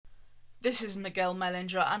This is Miguel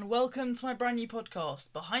Mellinger, and welcome to my brand new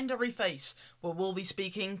podcast, Behind Every Face, where we'll be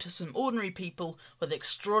speaking to some ordinary people with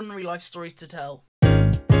extraordinary life stories to tell.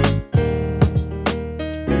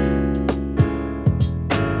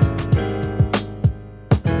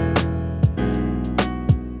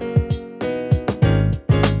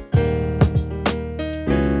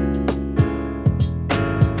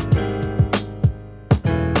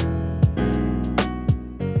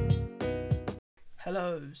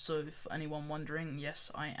 Hello, so for anyone wondering, yes,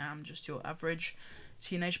 I am just your average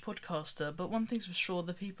teenage podcaster, but one thing's for sure,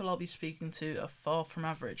 the people I'll be speaking to are far from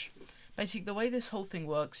average. Basically, the way this whole thing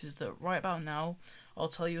works is that right about now, I'll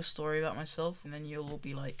tell you a story about myself, and then you'll all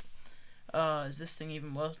be like, is this thing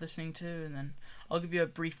even worth listening to? And then I'll give you a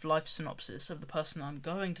brief life synopsis of the person I'm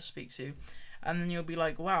going to speak to, and then you'll be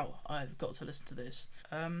like, wow, I've got to listen to this.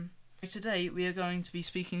 Today we are going to be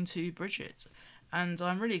speaking to Bridget, and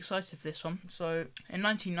I'm really excited for this one. So, in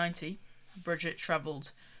 1990, Bridget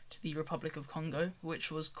travelled to the Republic of Congo,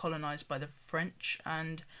 which was colonised by the French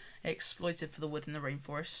and exploited for the wood in the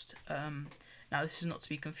rainforest. Now, this is not to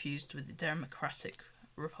be confused with the Democratic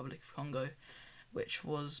Republic of Congo, which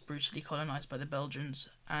was brutally colonised by the Belgians,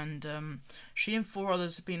 and she and four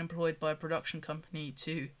others have been employed by a production company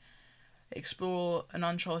to explore an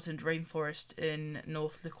uncharted rainforest in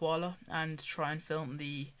North Lukwala and try and film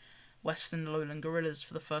the Western lowland gorillas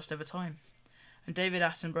for the first ever time. And David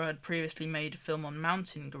Attenborough had previously made a film on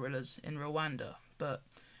mountain gorillas in Rwanda, but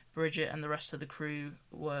Bridget and the rest of the crew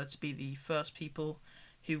were to be the first people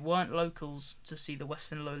who weren't locals to see the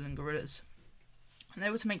Western lowland gorillas. And they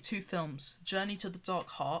were to make two films, Journey to the Dark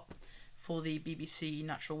Heart for the BBC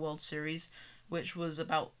Natural World series, which was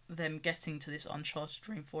about them getting to this uncharted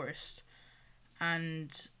rainforest,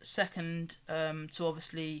 and second, to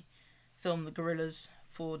obviously film the gorillas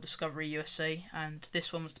for Discovery USA, and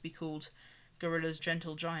this one was to be called Gorillas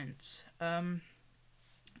Gentle Giants.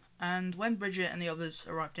 And when Bridget and the others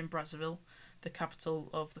arrived in Brazzaville, the capital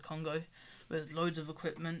of the Congo, with loads of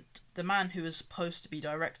equipment, the man who was supposed to be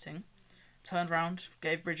directing turned round,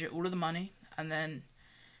 gave Bridget all of the money, and then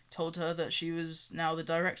told her that she was now the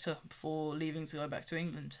director before leaving to go back to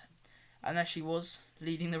England. And there she was,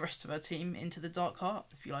 leading the rest of her team into the Dark Heart,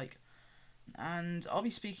 if you like. And I'll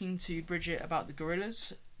be speaking to Bridget about the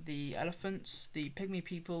gorillas, the elephants, the pygmy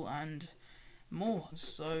people, and more.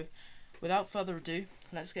 So, without further ado,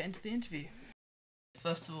 let's get into the interview.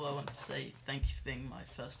 First of all, I want to say thank you for being my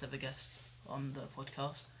first ever guest on the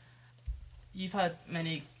podcast. You've had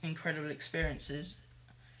many incredible experiences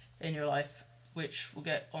in your life, which we'll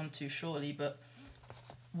get onto shortly, but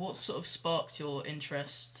what sort of sparked your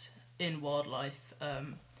interest in wildlife,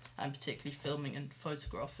 and particularly filming and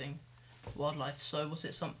photographing wildlife? So was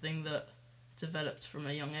it something that developed from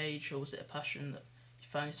a young age, or was it a passion that you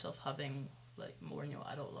found yourself having like more in your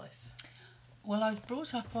adult life? Well, I was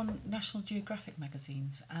brought up on National Geographic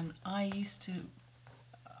magazines, and I used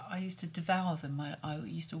to devour them. I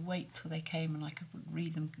used to wait till they came and I could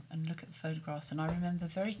read them and look at the photographs. And I remember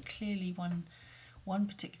very clearly one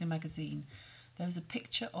particular magazine. There was a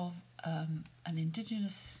picture of an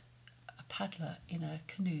indigenous paddler in a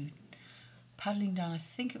canoe paddling down, I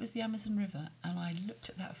think it was the Amazon River, and I looked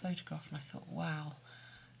at that photograph and I thought, wow,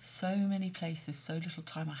 so many places, so little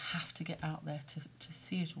time, I have to get out there to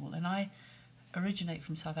see it all. And I originate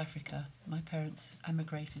from South Africa. My parents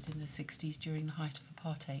emigrated in the 60s during the height of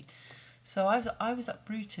apartheid. So I was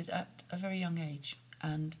uprooted at a very young age,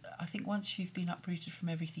 and I think once you've been uprooted from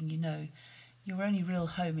everything you know, your only real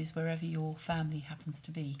home is wherever your family happens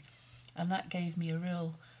to be. And that gave me a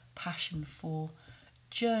real passion for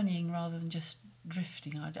journeying rather than just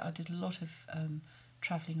drifting. I did a lot of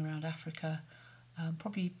travelling around Africa,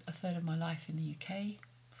 probably a third of my life in the UK, a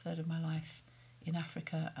third of my life in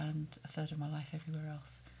Africa, and a third of my life everywhere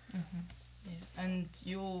else. Mm-hmm. Yeah. And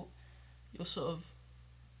your sort of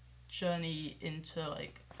journey into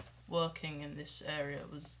like working in this area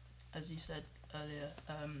was, as you said earlier,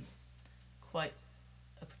 quite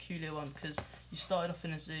a peculiar one, because you started off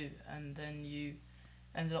in a zoo and then you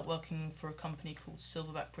ended up working for a company called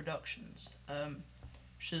Silverback Productions,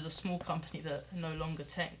 which is a small company that no longer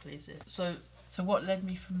technically exists. So what led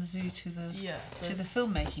me from the zoo to the to the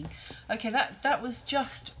filmmaking? Okay, that was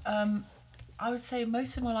just, I would say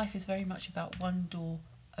most of my life is very much about one door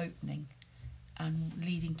opening and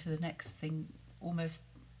leading to the next thing, almost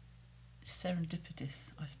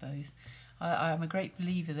serendipitous, I suppose. I'm a great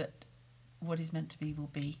believer that what is meant to be will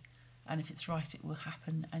be, and if it's right, it will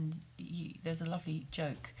happen. And there's a lovely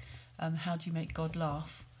joke, how do you make God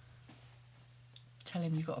laugh? Tell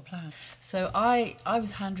him you've got a plan. So I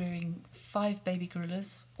was hand rearing 5 baby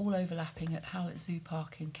gorillas, all overlapping at Howlett Zoo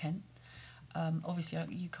Park in Kent. Obviously,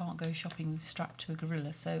 you can't go shopping strapped to a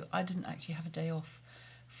gorilla, so I didn't actually have a day off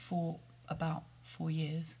for about 4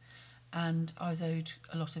 years, and I was owed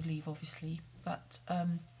a lot of leave, obviously. But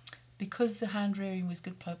because the hand rearing was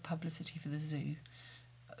good publicity for the zoo,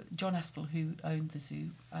 John Aspel, who owned the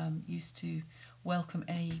zoo, used to welcome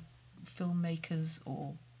any filmmakers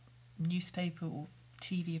or newspaper or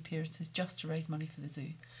TV appearances just to raise money for the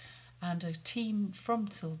zoo. And a team from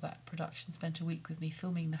Silverback Production spent a week with me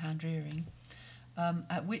filming the hand rearing,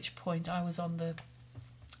 at which point I was on the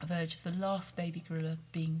verge of the last baby gorilla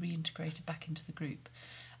being reintegrated back into the group.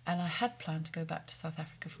 And I had planned to go back to South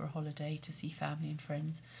Africa for a holiday to see family and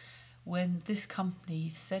friends, when this company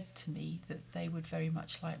said to me that they would very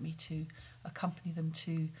much like me to accompany them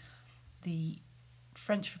to the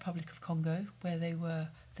French Republic of Congo, where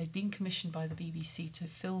they'd been commissioned by the BBC to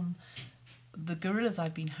film the gorillas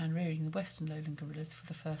I'd been hand rearing, the Western Lowland gorillas, for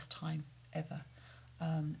the first time ever.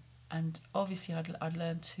 And obviously I'd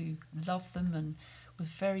learned to love them and was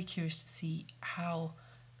very curious to see how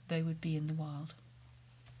they would be in the wild.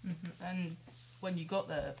 Mm-hmm. And when you got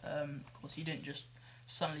there, of course, you didn't just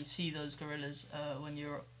suddenly see those gorillas when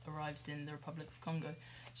you arrived in the Republic of Congo.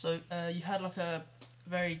 So you had like a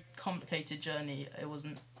very complicated journey. It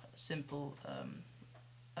wasn't simple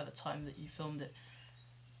at the time that you filmed it.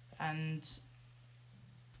 And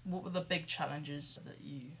what were the big challenges that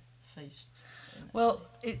you faced? Well,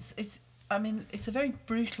 it's a very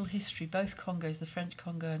brutal history. Both Congos, the French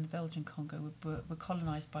Congo and the Belgian Congo, were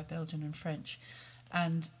colonised by Belgian and French.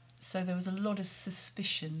 And so there was a lot of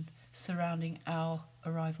suspicion surrounding our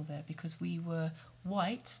arrival there, because we were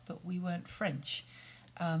white, but we weren't French.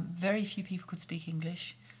 Very few people could speak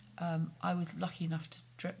English. I was lucky enough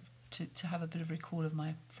to have a bit of recall of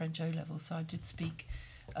my French O-level, so I did speak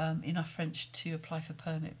enough French to apply for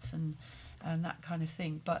permits and that kind of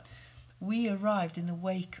thing. But we arrived in the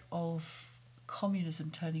wake of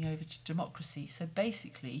communism turning over to democracy. So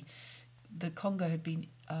basically, the Congo had been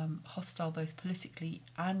hostile both politically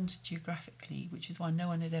and geographically, which is why no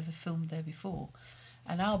one had ever filmed there before.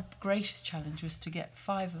 And our greatest challenge was to get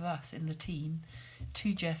 5 of us in the team,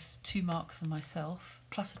 2 Jeffs, 2 Marks and myself,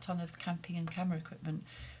 plus a ton of camping and camera equipment,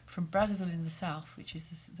 from Brazzaville in the south, which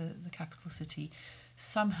is the capital city,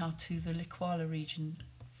 somehow to the Likwala region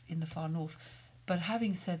in the far north. But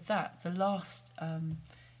having said that, the last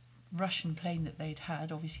Russian plane that they'd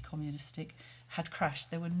had, obviously communistic, had crashed.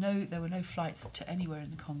 There were no flights to anywhere in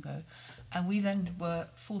the Congo, and we then were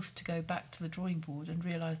forced to go back to the drawing board and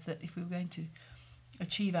realise that if we were going to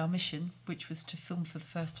achieve our mission, which was to film for the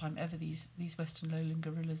first time ever these Western Lowland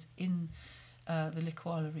gorillas in the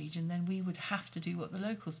Likwala region, then we would have to do what the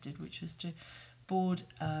locals did, which was to board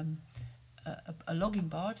a logging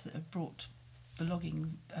barge that had brought the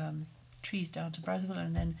logging trees down to Brazzaville,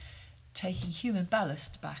 and then taking human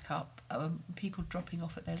ballast back up, people dropping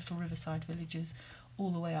off at their little riverside villages all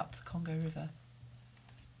the way up the Congo River.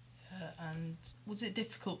 And was it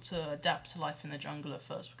difficult to adapt to life in the jungle at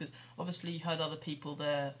first? Because obviously you had other people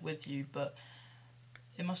there with you, but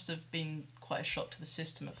it must have been quite a shock to the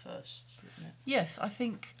system at first, didn't it? Yes, I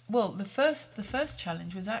think, well, the first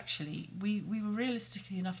challenge was actually, we were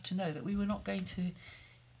realistic enough to know that we were not going to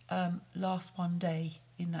last one day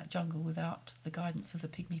in that jungle without the guidance of the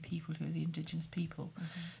Pygmy people, who are the indigenous people.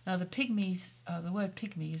 Mm-hmm. Now, the Pygmies, the word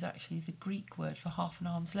pygmy is actually the Greek word for half an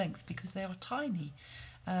arm's length, because they are tiny.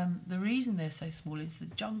 The reason they're so small is the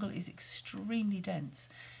jungle is extremely dense,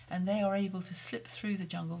 and they are able to slip through the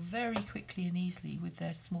jungle very quickly and easily with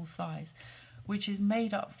their small size, which is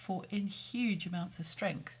made up for in huge amounts of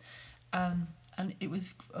strength. And it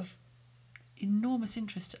was of enormous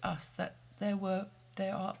interest to us that they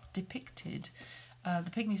are depicted,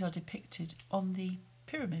 the Pygmies are depicted on the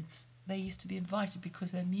pyramids. They used to be invited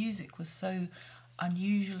because their music was so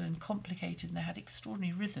unusual and complicated, and they had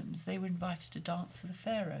extraordinary rhythms. They were invited to dance for the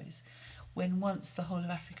pharaohs when once the whole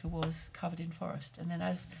of Africa was covered in forest. And then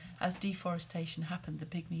as deforestation happened, the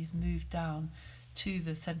Pygmies moved down to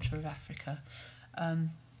the centre of Africa.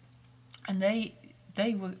 And they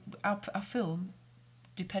were, our film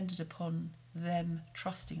depended upon them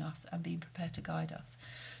trusting us and being prepared to guide us.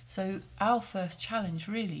 So our first challenge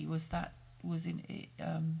really was in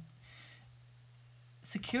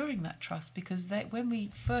securing that trust, because when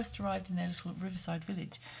we first arrived in their little riverside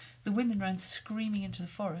village, the women ran screaming into the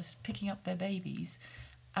forest, picking up their babies,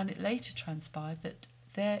 and it later transpired that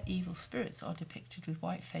their evil spirits are depicted with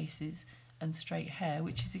white faces and straight hair,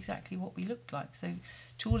 which is exactly what we looked like. So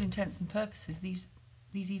to all intents and purposes, these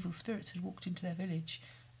evil spirits had walked into their village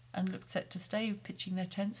and looked set to stay, pitching their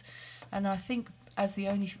tents. And I think, as the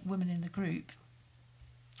only woman in the group,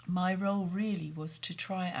 my role really was to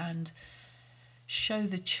try and show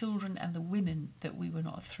the children and the women that we were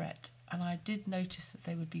not a threat. And I did notice that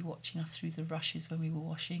they would be watching us through the rushes when we were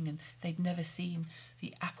washing, and they'd never seen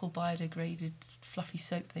the Apple biodegraded fluffy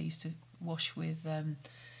soap they used to wash with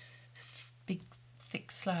big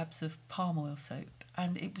thick slabs of palm oil soap.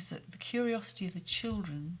 And it was the curiosity of the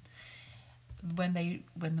children when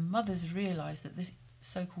the mothers realised that this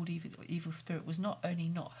so-called evil spirit was not only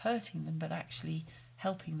not hurting them, but actually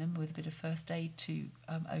helping them with a bit of first aid to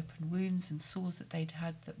open wounds and sores that they'd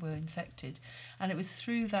had that were infected. And it was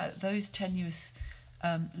through those tenuous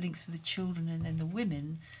links with the children and then the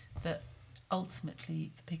women that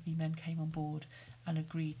ultimately the Pygmy men came on board and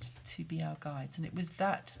agreed to be our guides. And it was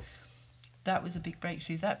that was a big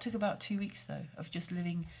breakthrough. That took about 2 weeks, though, of just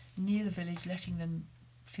living near the village, letting them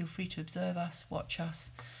feel free to observe us, watch us.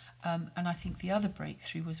 And I think the other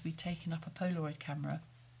breakthrough was we'd taken up a Polaroid camera.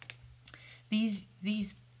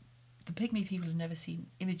 The Pygmy people had never seen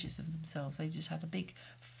images of themselves. They just had a big,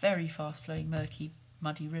 very fast-flowing, murky,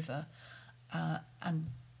 muddy river and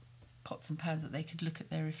pots and pans that they could look at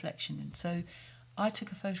their reflection in. So I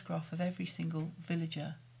took a photograph of every single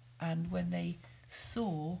villager, and when they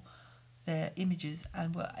saw their images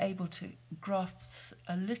and were able to grasp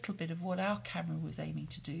a little bit of what our camera was aiming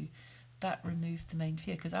to do, that removed the main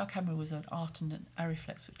fear, because our camera was an Arton and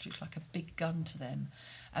Arriflex, which looked like a big gun to them,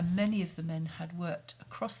 and many of the men had worked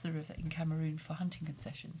across the river in Cameroon for hunting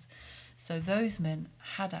concessions. So those men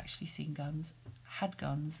had actually seen guns, had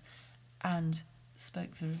guns, and spoke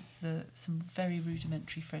some very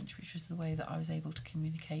rudimentary French, which was the way that I was able to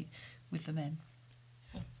communicate with the men.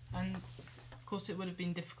 Yeah. And of course it would have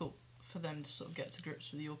been difficult for them to sort of get to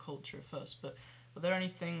grips with your culture at first, but were there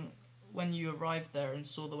anything, when you arrived there and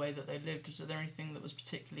saw the way that they lived, was there anything that was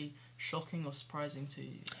particularly shocking or surprising to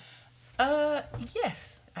you?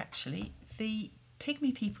 Yes, actually. The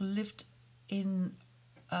Pygmy people lived in,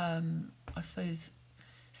 I suppose,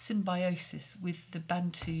 symbiosis with the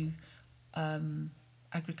Bantu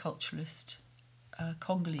agriculturalist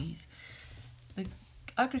Congolese. The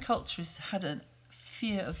agriculturists had a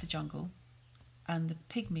fear of the jungle, and the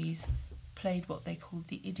Pygmies played what they called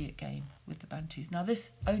the idiot game with the Bantus. Now,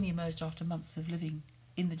 this only emerged after months of living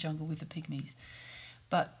in the jungle with the Pygmies,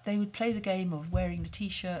 but they would play the game of wearing the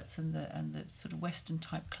T-shirts and the sort of Western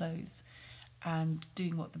type clothes and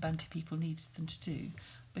doing what the Bantu people needed them to do,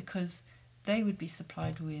 because they would be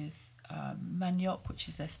supplied with manioc, which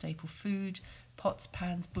is their staple food, pots,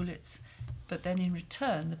 pans, bullets, but then in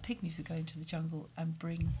return the Pygmies would go into the jungle and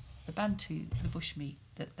bring the Bantu the bushmeat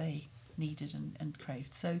that they needed and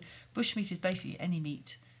craved. So bushmeat is basically any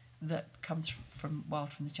meat that comes from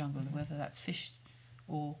the jungle, whether that's fish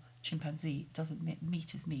or chimpanzee. It doesn't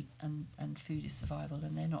meat is meat, and food is survival,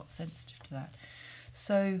 and they're not sensitive to that.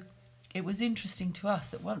 So it was interesting to us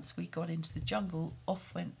that once we got into the jungle,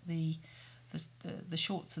 off went the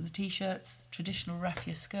shorts and the T-shirts. Traditional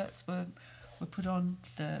raffia skirts were put on.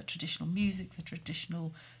 The traditional music, the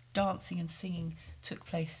traditional dancing and singing took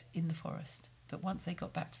place in the forest. But once they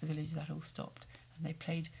got back to the village, that all stopped, and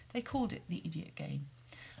they called it the idiot game.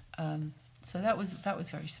 So that was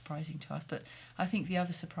very surprising to us. But I think the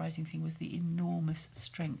other surprising thing was the enormous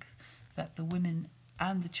strength that the women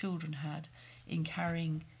and the children had in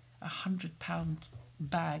carrying 100-pound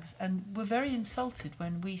bags, and were very insulted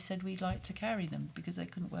when we said we'd like to carry them, because they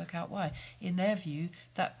couldn't work out why. In their view,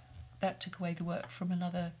 that took away the work from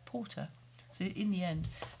another porter. So in the end,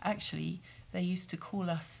 actually, they used to call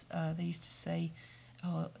us, they used to say,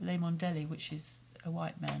 les Mondele, which is a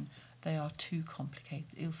white man, they are too complicated.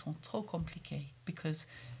 Ils sont trop compliqués, because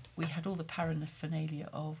we had all the paraphernalia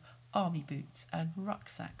of army boots and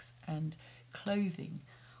rucksacks and clothing,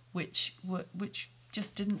 which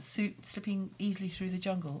just didn't suit slipping easily through the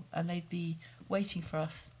jungle, and they'd be waiting for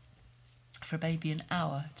us for maybe an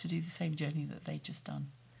hour to do the same journey that they'd just done.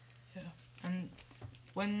 Yeah. And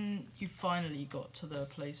when you finally got to the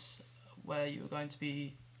place where you were going to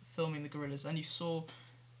be filming the gorillas, and you saw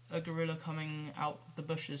a gorilla coming out of the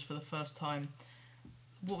bushes for the first time,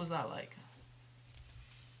 what was that like?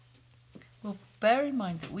 Well, bear in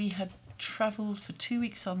mind that we had travelled for 2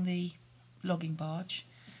 weeks on the logging barge.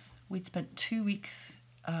 We'd spent 2 weeks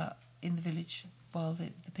in the village while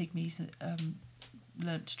the Pygmies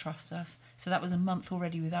learnt to trust us. So that was a month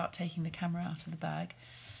already without taking the camera out of the bag.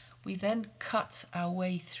 We then cut our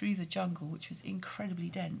way through the jungle, which was incredibly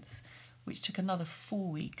dense, which took another 4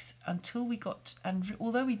 weeks until we got... And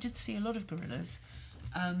although we did see a lot of gorillas,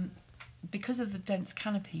 because of the dense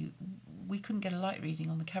canopy, we couldn't get a light reading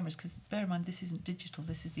on the cameras, because bear in mind, this isn't digital,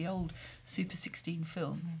 this is the old Super 16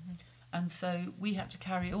 film. Mm-hmm. And so we had to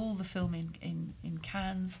carry all the film in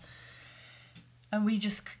cans. And we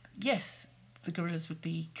just, yes, the gorillas would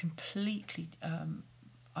be completely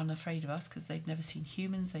unafraid of us because they'd never seen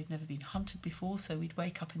humans, they'd never been hunted before. So we'd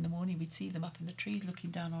wake up in the morning, we'd see them up in the trees looking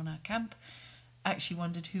down on our camp. Actually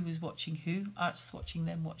wondered who was watching who, us watching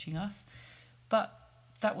them, watching us. But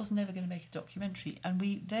that was never going to make a documentary. And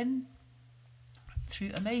we then,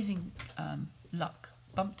 through amazing luck,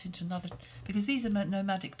 bumped into another, because these are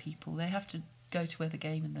nomadic people. They have to go to where the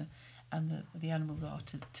game and the animals are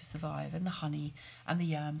to survive, and the honey and the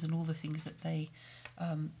yams and all the things that they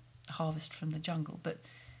harvest from the jungle. But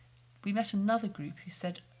we met another group who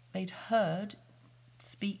said they'd heard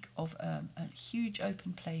speak of a huge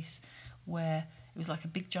open place where it was like a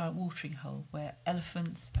big giant watering hole where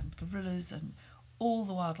elephants and gorillas and all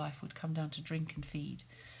the wildlife would come down to drink and feed,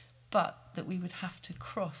 but that we would have to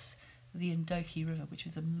cross the Ndoki River, which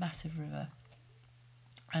was a massive river.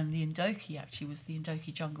 And the Ndoki actually was the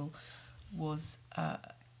Ndoki jungle, was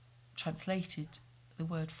translated the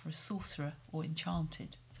word for a sorcerer or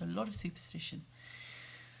enchanted. So a lot of superstition.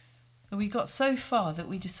 And we got so far that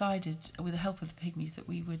we decided, with the help of the pygmies, that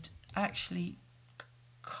we would actually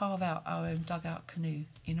carve out our own dugout canoe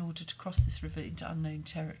in order to cross this river into unknown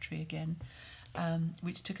territory again,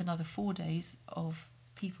 which took another 4 days of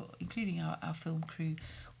people, including our film crew,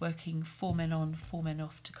 working 4 men on, 4 men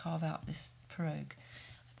off to carve out this pirogue.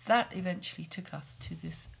 That eventually took us to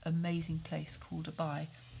this amazing place called Abai,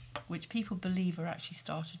 which people believe are actually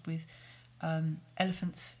started with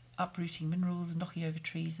elephants uprooting minerals and knocking over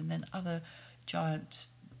trees, and then other giant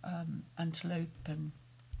antelope and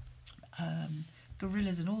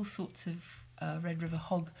gorillas and all sorts of Red River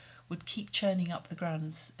hog would keep churning up the ground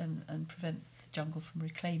and prevent the jungle from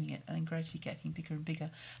reclaiming it, and then gradually getting bigger and bigger,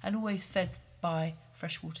 and always fed by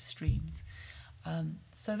freshwater streams.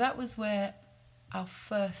 So that was where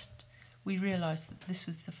we realised that this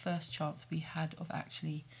was the first chance we had of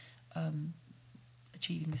actually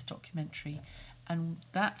achieving this documentary. And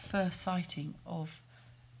that first sighting of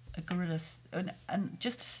a gorilla, and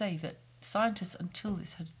just to say that scientists until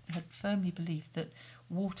this had firmly believed that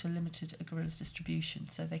water limited a gorilla's distribution,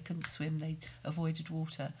 so they couldn't swim, they avoided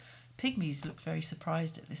water. Pygmies looked very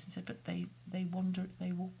surprised at this and said, but they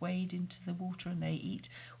wade into the water and they eat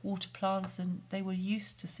water plants, and they were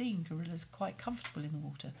used to seeing gorillas quite comfortable in the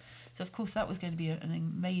water. So of course that was going to be an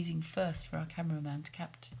amazing first for our cameraman to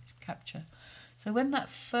capture. So when that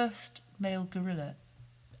first male gorilla,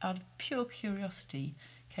 out of pure curiosity,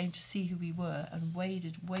 came to see who we were and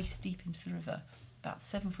waded waist deep into the river, about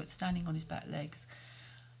 7 foot, standing on his back legs,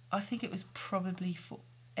 I think it was probably for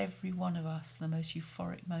every one of us the most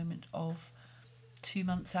euphoric moment of 2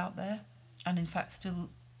 months out there. And in fact still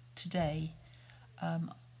today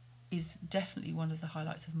is definitely one of the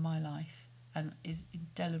highlights of my life, and is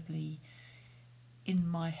indelibly in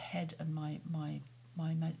my head and my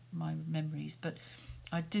memories. But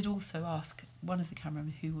I did also ask one of the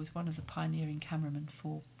cameramen, who was one of the pioneering cameramen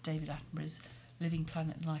for David Attenborough's Living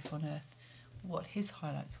Planet and Life on Earth, what his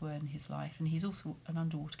highlights were in his life. And he's also an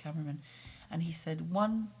underwater cameraman. And he said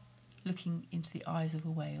one, looking into the eyes of a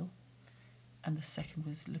whale, and the second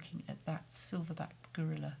was looking at that silverback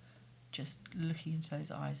gorilla, just looking into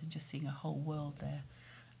those eyes and just seeing a whole world there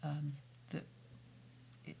that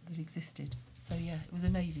existed. So yeah, it was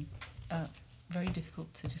amazing. Very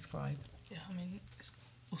difficult to describe. Yeah, I mean, it's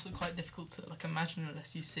also quite difficult to imagine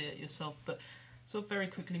unless you see it yourself. But sort of very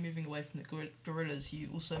quickly moving away from the gorillas, you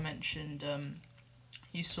also mentioned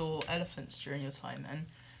you saw elephants during your time, and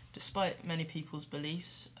despite many people's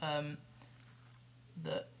beliefs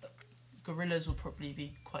that gorillas will probably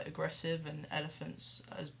be quite aggressive and elephants,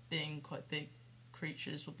 as being quite big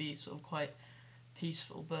creatures, will be sort of quite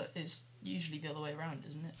peaceful, but it's usually the other way around,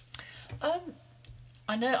 isn't it?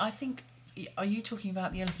 I think, are you talking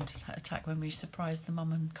about the elephant attack when we surprised the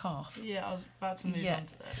mum and calf? Yeah, I was about to move on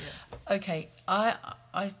to that, yeah. Okay,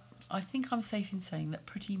 I think I'm safe in saying that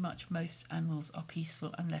pretty much most animals are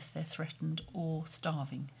peaceful unless they're threatened or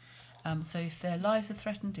starving. So if their lives are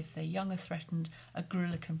threatened, if their young are threatened, a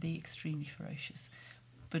gorilla can be extremely ferocious.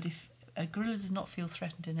 But if a gorilla does not feel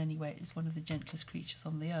threatened in any way, it is one of the gentlest creatures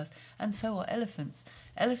on the earth. And so are elephants.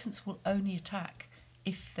 Elephants will only attack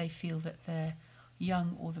if they feel that their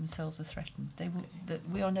young or themselves are threatened. They will. That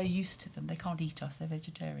we are no use to them. They can't eat us. They're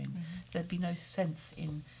vegetarians. Mm-hmm. So there'd be no sense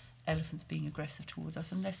in elephants being aggressive towards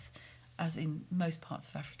us unless, as in most parts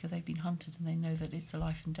of Africa, they've been hunted and they know that it's a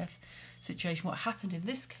life and death situation. What happened in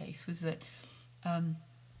this case was that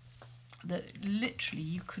that literally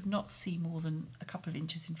you could not see more than a couple of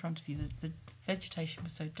inches in front of you. The vegetation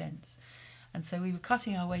was so dense. And so we were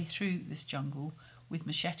cutting our way through this jungle with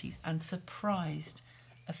machetes and surprised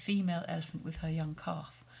a female elephant with her young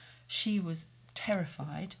calf. She was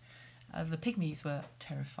terrified The pygmies were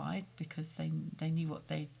terrified because they knew what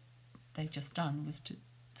they'd just done was to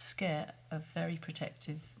scare a very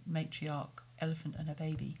protective matriarch elephant and her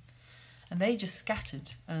baby. And they just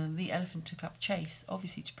scattered, and the elephant took up chase,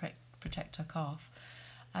 obviously to protect her calf.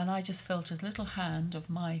 And I just felt a little hand of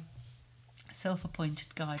my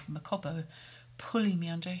self-appointed guide, Makobo, pulling me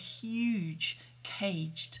under a huge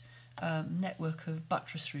caged network of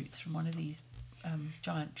buttress roots from one of these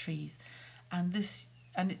giant trees. And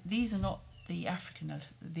these are not the African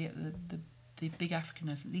the big African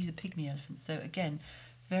elephant. These are pygmy elephants. So again,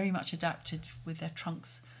 very much adapted with their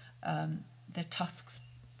trunks, their tusks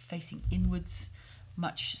facing inwards,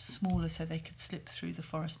 much smaller, so they could slip through the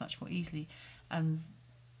forest much more easily. And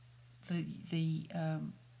the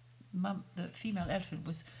female elephant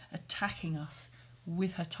was attacking us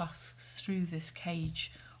with her tusks through this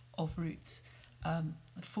cage of roots.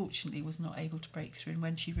 Fortunately, was not able to break through. And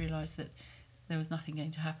when she realised that there was nothing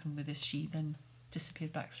going to happen with this, she then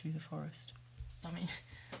disappeared back through the forest. I mean,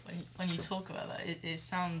 when you talk about that, it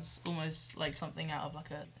sounds almost like something out of like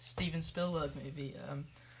a Steven Spielberg movie.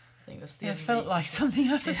 I think that's the it felt like something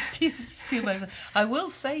out of Steven Spielberg. I will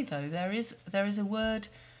say though, there is a word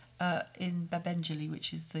in Babenjali,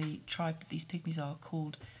 which is the tribe that these pygmies are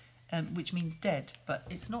called, which means dead. But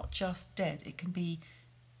it's not just dead. It can be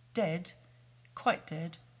dead, quite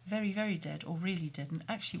dead, very, very dead, or really dead. And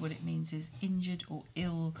actually what it means is injured or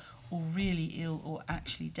ill or really ill or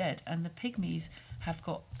actually dead. And the pygmies have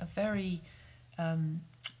got a very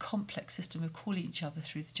complex system of calling each other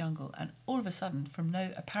through the jungle. And all of a sudden, from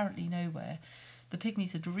apparently nowhere, the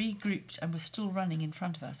pygmies had regrouped and were still running in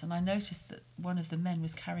front of us. And I noticed that one of the men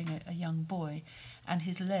was carrying a young boy, and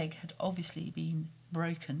his leg had obviously been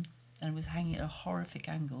broken and was hanging at a horrific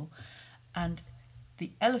angle. And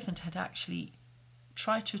the elephant had actually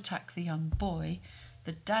tried to attack the young boy.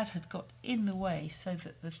 The dad had got in the way so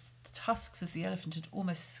that the tusks of the elephant had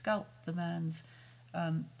almost scalped the man's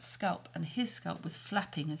scalp, and his scalp was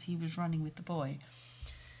flapping as he was running with the boy.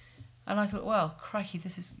 And I thought, well, crikey,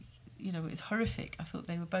 this is, it's horrific. I thought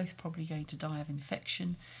they were both probably going to die of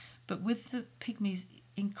infection. But with the pygmies'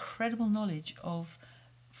 incredible knowledge of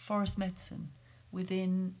forest medicine,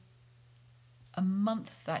 within a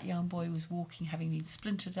month that young boy was walking, having been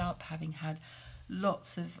splintered up, having had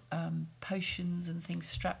lots of potions and things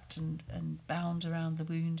strapped and bound around the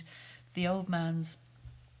wound. The old man's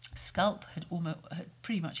scalp had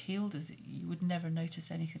pretty much healed, as you would never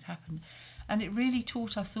notice anything had happened. And it really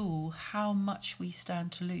taught us all how much we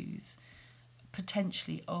stand to lose,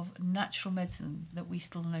 potentially, of natural medicine that we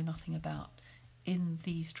still know nothing about in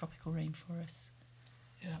these tropical rainforests.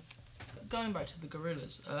 Yeah. Going back to the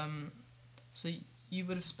gorillas, so you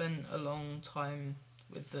would have spent a long time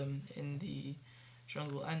with them in the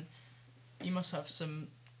jungle, and you must have some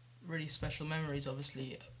really special memories,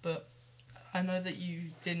 obviously, but I know that you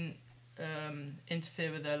didn't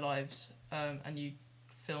interfere with their lives, and you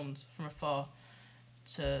filmed from afar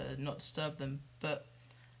to not disturb them, but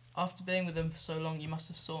after being with them for so long, you must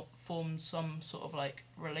have formed some sort of like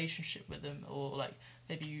relationship with them, or like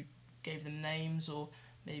maybe you gave them names, or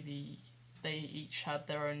maybe they each had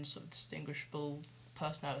their own sort of distinguishable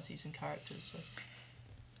personalities and characters. So.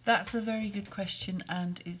 That's a very good question,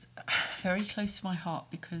 and is very close to my heart,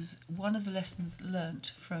 because one of the lessons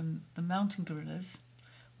learnt from the mountain gorillas,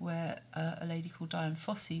 where a lady called Diane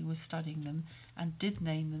Fossey was studying them and did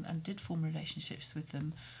name them and did form relationships with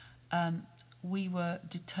them, we were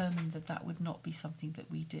determined that would not be something that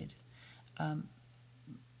we did. A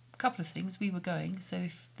couple of things. We were going, so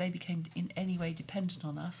if they became in any way dependent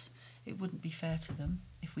on us, it wouldn't be fair to them.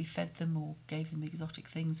 If we fed them or gave them exotic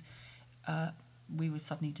things, we would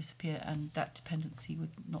suddenly disappear, and that dependency would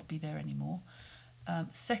not be there anymore.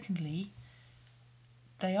 Secondly,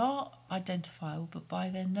 they are identifiable, but by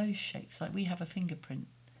their nose shapes. Like we have a fingerprint,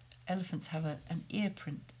 elephants have an ear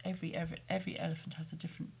print. Every elephant has a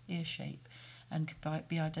different ear shape and can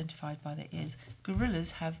be identified by their ears.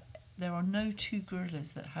 There are no two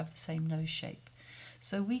gorillas that have the same nose shape.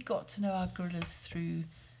 So we got to know our gorillas through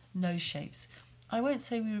nose shapes. I won't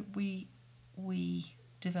say we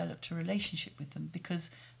developed a relationship with them,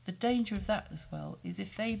 because the danger of that as well is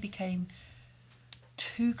if they became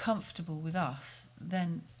too comfortable with us,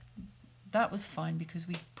 then that was fine because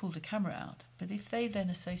we pulled a camera out. But if they then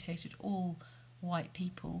associated all white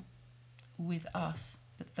people with us,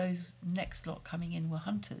 but those next lot coming in were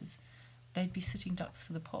hunters, they'd be sitting ducks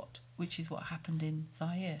for the pot, which is what happened in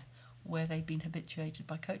Zaire, where they'd been habituated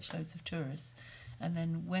by coachloads of tourists. And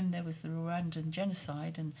then when there was the Rwandan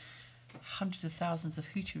genocide and hundreds of thousands of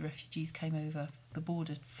Hutu refugees came over the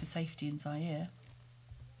border for safety in Zaire,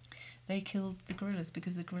 they killed the gorillas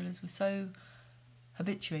because the gorillas were so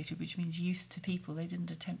habituated, which means used to people. They didn't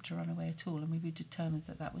attempt to run away at all, and we were determined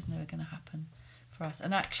that that was never going to happen for us.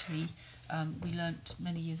 And actually, we learnt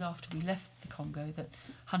many years after we left the Congo that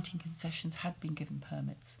hunting concessions had been given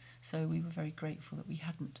permits. So we were very grateful that we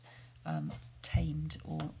hadn't tamed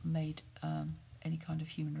or made any kind of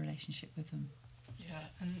human relationship with them. Yeah,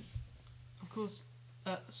 and of course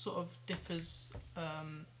that sort of differs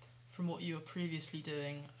from what you were previously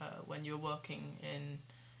doing when you were working in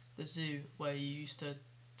the zoo, where you used to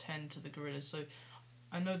tend to the gorillas. So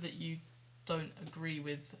I know that you don't agree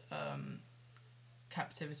with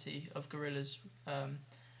captivity of gorillas,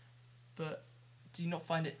 but do you not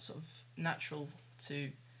find it sort of natural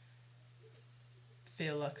to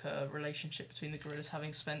feel like a relationship between the gorillas,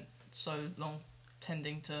 having spent so long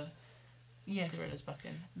tending to gorillas back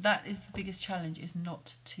in? That is the biggest challenge, is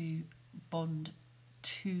not to bond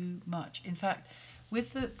too much. In fact,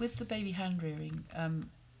 with the baby hand rearing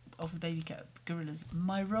of the baby gorillas,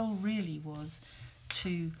 my role really was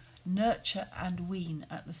to nurture and wean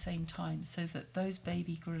at the same time, so that those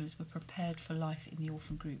baby gorillas were prepared for life in the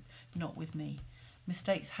orphan group, not with me.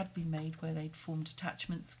 Mistakes had been made where they'd formed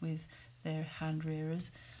attachments with their hand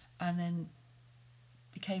rearers and then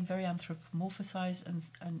became very anthropomorphized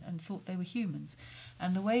and thought they were humans.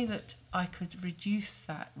 And the way that I could reduce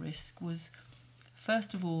that risk was,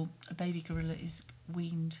 first of all, a baby gorilla is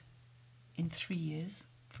weaned in 3 years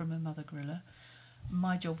from a mother gorilla.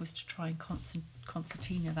 My job was to try and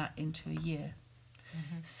concertina that into a year.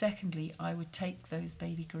 Mm-hmm. Secondly, I would take those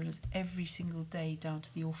baby gorillas every single day down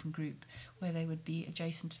to the orphan group, where they would be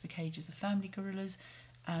adjacent to the cages of family gorillas,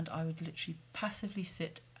 and I would literally passively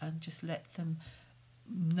sit and just let them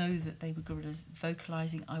know that they were gorillas,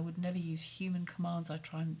 vocalising. I would never use human commands. I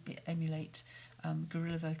try and emulate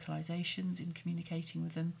gorilla vocalisations in communicating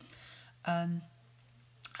with them. And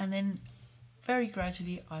then very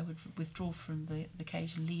gradually I would withdraw from the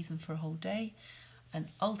cage and leave them for a whole day. And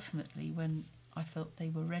ultimately, when I felt they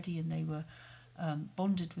were ready and they were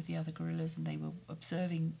bonded with the other gorillas and they were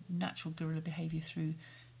observing natural gorilla behaviour through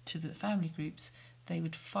to the family groups, they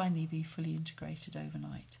would finally be fully integrated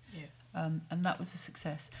overnight. Yeah. And that was a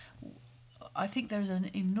success. I think there is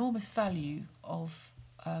an enormous value of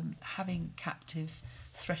having captive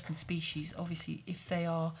threatened species. Obviously, if they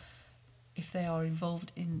are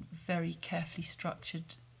involved in very carefully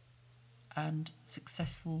structured and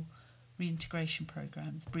successful reintegration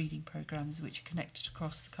programs, breeding programs which are connected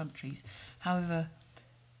across the countries. However,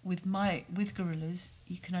 with gorillas,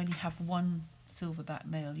 you can only have one silverback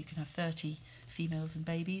male. You can have 30 females and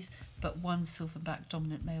babies, but one silverback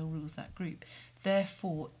dominant male rules that group.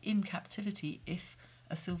 Therefore, in captivity, if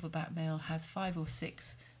a silverback male has 5 or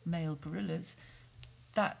 6 male gorillas,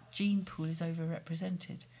 that gene pool is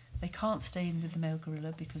overrepresented. They can't stay in with the male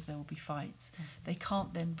gorilla because there will be fights. They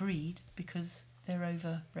can't then breed because they're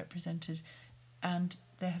overrepresented, and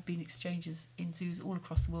there have been exchanges in zoos all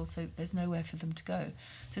across the world, so there's nowhere for them to go.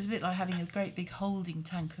 So it's a bit like having a great big holding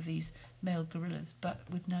tank of these male gorillas, but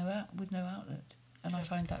with no outlet, and I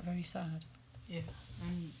find that very sad. Yeah,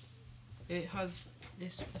 and it has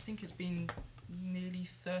this. I think it's been nearly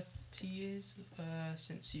 30 years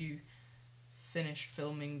since you finished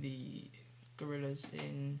filming the gorillas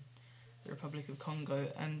in the Republic of Congo,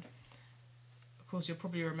 and of course you'll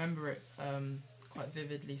probably remember it quite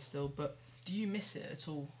vividly still, but do you miss it at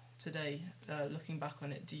all today, looking back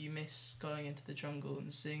on it? Do you miss going into the jungle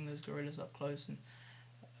and seeing those gorillas up close, and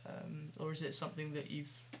or is it something that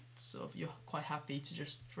you're quite happy to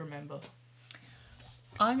just remember?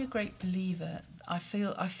 I'm a great believer. I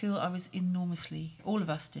feel I was enormously, all of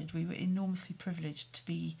us did, we were enormously privileged to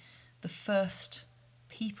be the first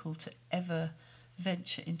people to ever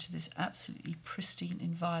venture into this absolutely pristine,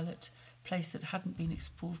 inviolate place that hadn't been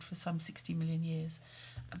explored for some 60 million years.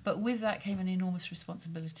 But with that came an enormous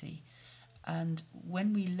responsibility. And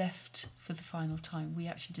when we left for the final time, we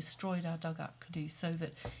actually destroyed our dugout canoe so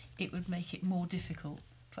that it would make it more difficult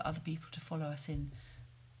for other people to follow us in,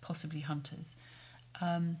 possibly hunters.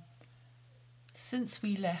 Since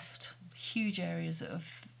we left, huge areas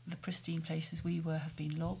of the pristine places we were have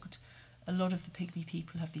been logged. A lot of the pygmy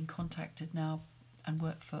people have been contacted now and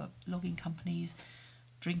work for logging companies,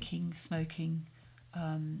 drinking, smoking,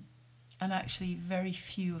 and actually very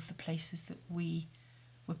few of the places that we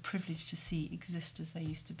were privileged to see exist as they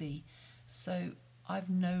used to be. So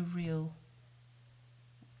I've no real...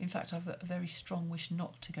 In fact, I've a very strong wish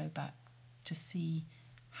not to go back to see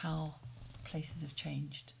how places have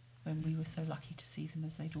changed when we were so lucky to see them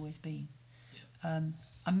as they'd always been. Yeah.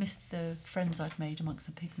 I missed the friends I'd made amongst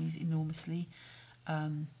the pygmies enormously.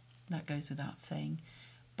 That goes without saying.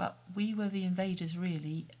 But we were the invaders,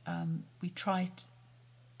 really. We tried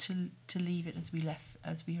to leave it as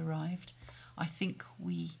we arrived. I think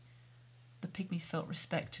the pygmies felt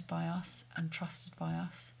respected by us and trusted by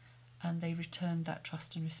us, and they returned that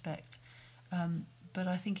trust and respect. But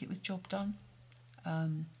I think it was job done.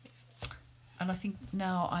 And I think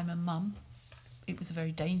now I'm a mum. It was a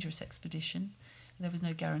very dangerous expedition. There was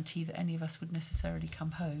no guarantee that any of us would necessarily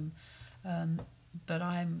come home. But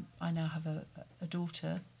I now have a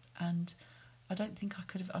daughter, and I don't think I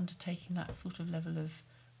could have undertaken that sort of level of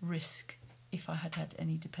risk if I had had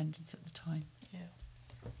any dependents at the time.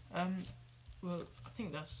 Yeah. Well, I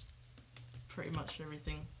think that's pretty much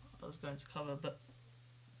everything I was going to cover. But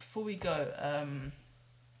before we go,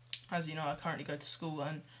 as you know, I currently go to school,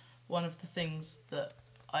 and one of the things that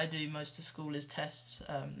I do most of school is tests.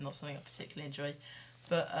 Not something I particularly enjoy,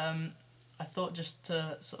 but I thought just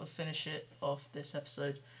to sort of finish it off this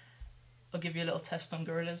episode, I'll give you a little test on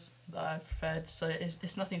gorillas that I've prepared. So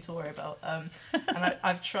it's nothing to worry about. And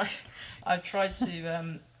I've tried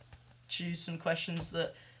to choose some questions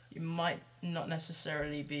that you might not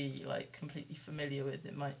necessarily be like completely familiar with.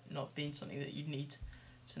 It might not be something that you need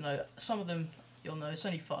to know. Some of them you'll know. It's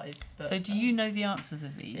only 5. But, so do you know the answers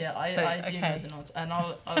of these? Yeah, I do know the answers, and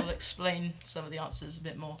I'll explain some of the answers a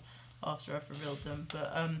bit more after I've revealed them.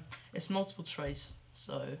 But it's multiple choice.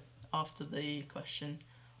 So after the question,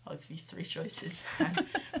 I'll give you 3 choices, and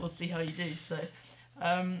we'll see how you do. So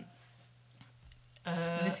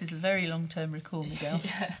this is a very long-term recall, Miguel.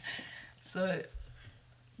 Yeah. So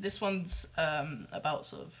this one's about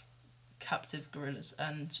sort of captive gorillas,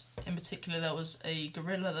 and in particular there was a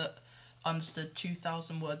gorilla that understood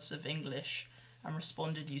 2,000 words of English and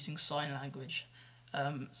responded using sign language.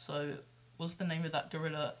 So was the name of that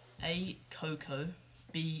gorilla A, Coco,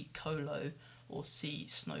 B, Colo, or C,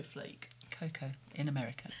 Snowflake? Coco, in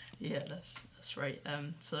America. Yeah, that's right.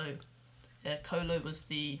 So Colo was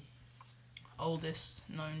the oldest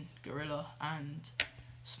known gorilla, and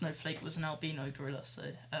Snowflake was an albino gorilla. So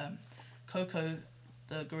Coco,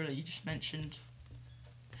 the gorilla you just mentioned,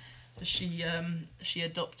 she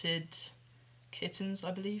adopted kittens,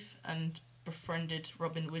 I believe, and befriended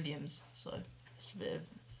Robin Williams. So that's a bit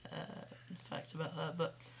of fact about her.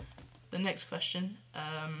 But the next question,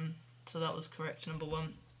 so that was correct, number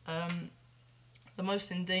 1. The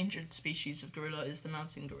most endangered species of gorilla is the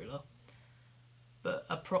mountain gorilla. But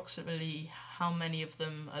approximately how many of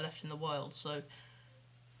them are left in the wild? So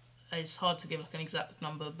it's hard to give like an exact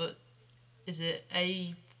number, but is it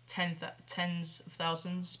A, tens of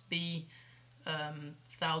thousands, B,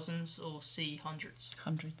 thousands, or C, hundreds?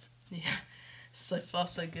 Hundreds. Yeah, so far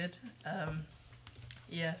so good.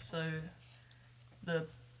 Yeah, so the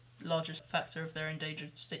largest factor of their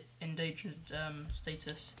endangered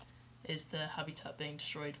status is their habitat being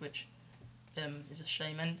destroyed, which is a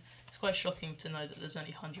shame, and it's quite shocking to know that there's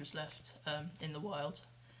only hundreds left in the wild.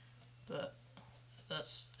 But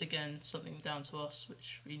that's again something down to us,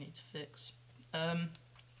 which we need to fix.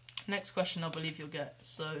 Next question, I believe you'll get.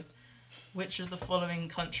 So, which of the following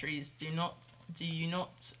countries do you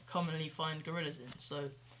not commonly find gorillas in? So,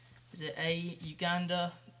 is it A,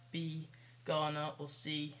 Uganda, B, Ghana, or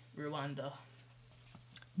C, Rwanda?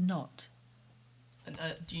 Not. And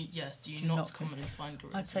do you not commonly find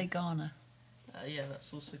gorillas? I'd say Ghana. Yeah,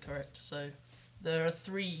 that's also correct. So, there are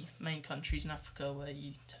 3 main countries in Africa where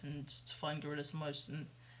you tend to find gorillas the most, and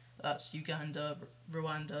that's Uganda,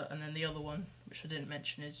 Rwanda, and then the other one, which I didn't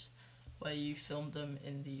mention, is where you filmed them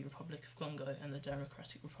in the Republic of Congo and the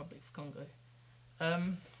Democratic Republic of Congo.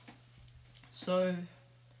 So,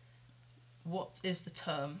 what is the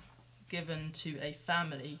term given to a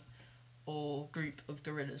family or group of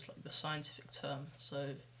gorillas, like the scientific term? So,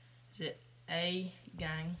 is it A,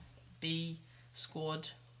 gang, B, squad,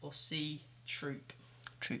 or C, troop?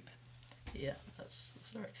 Troop. Yeah, that's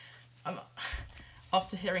right.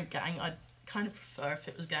 After hearing gang, I'd kind of prefer if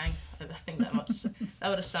it was gang. I think that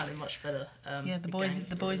would have sounded much better. Yeah, the boys in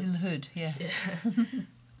the hood. Yes.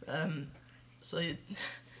 Yeah. So you're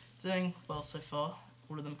doing well so far.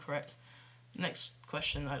 All of them correct. Next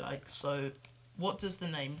question I like. So, what does the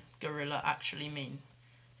name gorilla actually mean?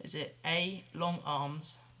 Is it A, long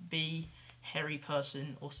arms, B, hairy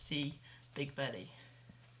person, or C, big belly?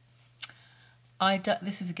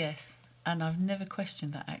 This is a guess, and I've never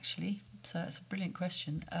questioned that actually. So that's a brilliant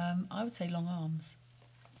question. I would say long arms.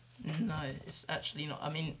 No, it's actually not.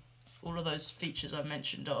 I mean, all of those features I've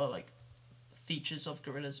mentioned are like features of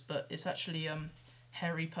gorillas, but it's actually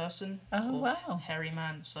hairy person Oh, or wow. hairy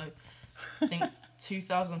man. So I think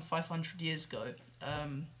 2,500 years ago,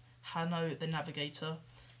 Hanno the Navigator,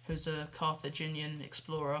 who's a Carthaginian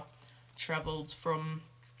explorer, travelled from,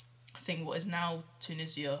 I think, what is now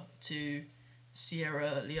Tunisia to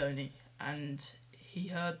Sierra Leone, and he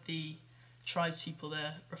heard the tribespeople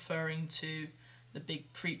there referring to the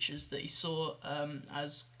big creatures that he saw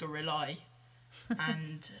as gorillae,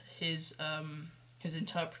 and his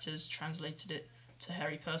interpreters translated it to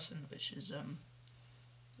hairy person, which is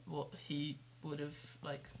what he would have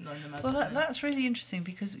known them as. Well, that's really interesting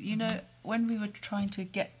because when we were trying to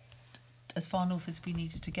get as far north as we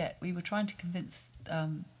needed to get, we were trying to convince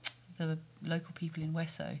the local people in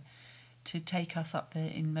Wesso to take us up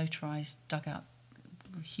there in motorised dugout,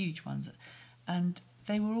 huge ones, and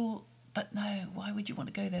they were all, but no, why would you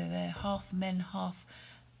want to go there? They're half men,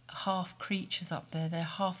 half creatures up there. They're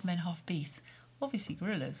half men, half beasts. Obviously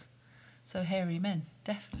gorillas. So hairy men,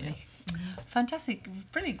 definitely. Yeah. Mm-hmm. Fantastic,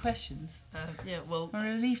 brilliant questions. Well, I'm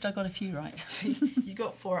relieved I got a few right. You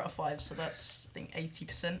got 4 out of 5, so that's, I think,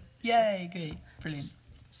 80%. Yay, good. Brilliant.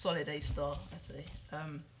 Solid A star, I say.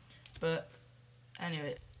 But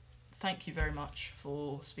anyway, thank you very much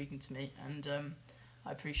for speaking to me, and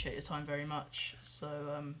I appreciate your time very much. So,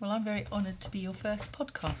 well, I'm very honoured to be your first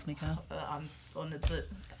podcast, Miguel. I'm honoured that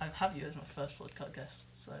I have you as my first podcast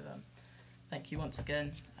guest. So, thank you once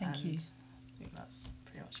again. Thank you. I think that's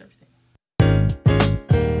pretty much everything.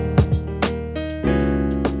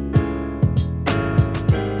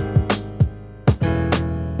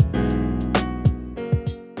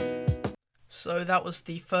 So that was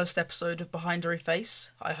the first episode of Behind Every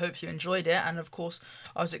Face. I hope you enjoyed it, and of course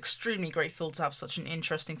I was extremely grateful to have such an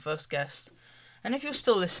interesting first guest. And if you're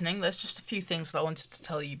still listening, there's just a few things that I wanted to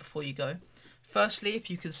tell you before you go. Firstly, if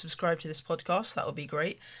you could subscribe to this podcast, that would be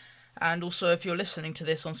great. And also, if you're listening to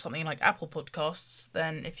this on something like Apple Podcasts,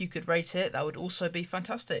 then if you could rate it, that would also be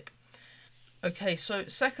fantastic. Okay, so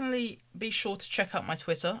secondly, be sure to check out my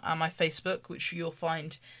Twitter and my Facebook, which you'll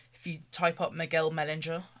find if you type up Miguel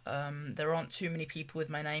Mellinger. There aren't too many people with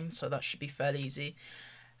my name, so that should be fairly easy.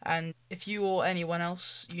 And if you or anyone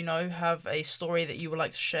else you know have a story that you would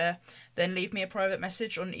like to share, then leave me a private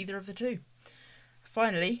message on either of the two.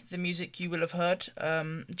 Finally, the music you will have heard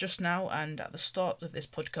just now and at the start of this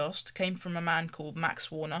podcast came from a man called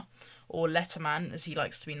Max Warner, or Letterman as he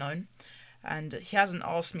likes to be known. And he hasn't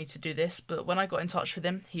asked me to do this, but when I got in touch with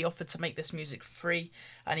him, he offered to make this music for free,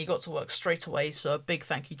 and he got to work straight away, so a big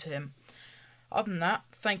thank you to him. Other than that,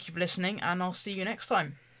 thank you for listening, and I'll see you next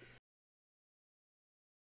time.